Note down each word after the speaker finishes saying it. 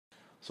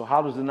So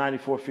how does the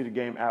 94 Feet of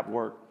Game app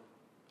work?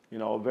 You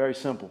know, very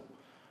simple.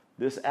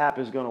 This app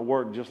is going to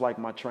work just like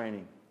my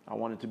training. I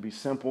want it to be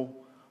simple,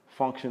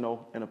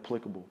 functional, and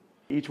applicable.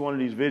 Each one of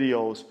these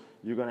videos,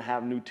 you're going to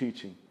have new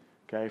teaching,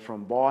 okay?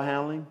 From ball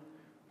handling,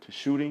 to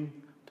shooting,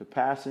 to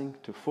passing,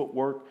 to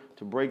footwork,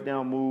 to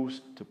breakdown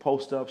moves, to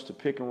post-ups, to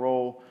pick and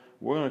roll.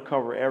 We're going to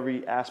cover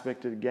every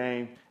aspect of the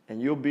game,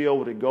 and you'll be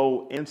able to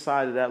go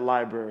inside of that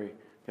library,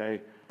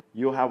 okay?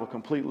 You'll have a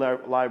complete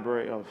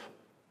library of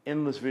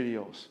endless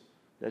videos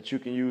that you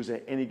can use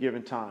at any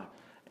given time.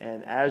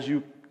 And as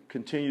you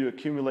continue to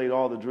accumulate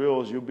all the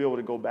drills, you'll be able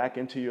to go back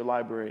into your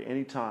library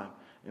anytime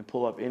and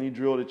pull up any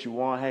drill that you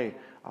want. Hey,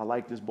 I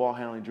like this ball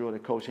handling drill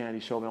that Coach Andy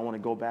showed me. I want to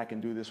go back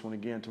and do this one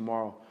again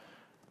tomorrow.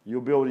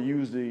 You'll be able to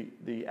use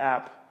the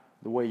app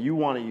the way you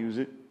want to use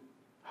it,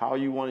 how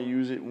you want to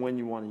use it, when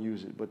you want to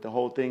use it. But the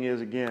whole thing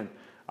is, again,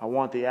 I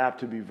want the app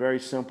to be very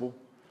simple,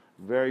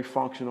 very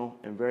functional,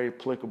 and very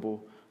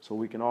applicable so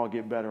we can all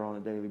get better on a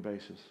daily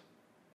basis.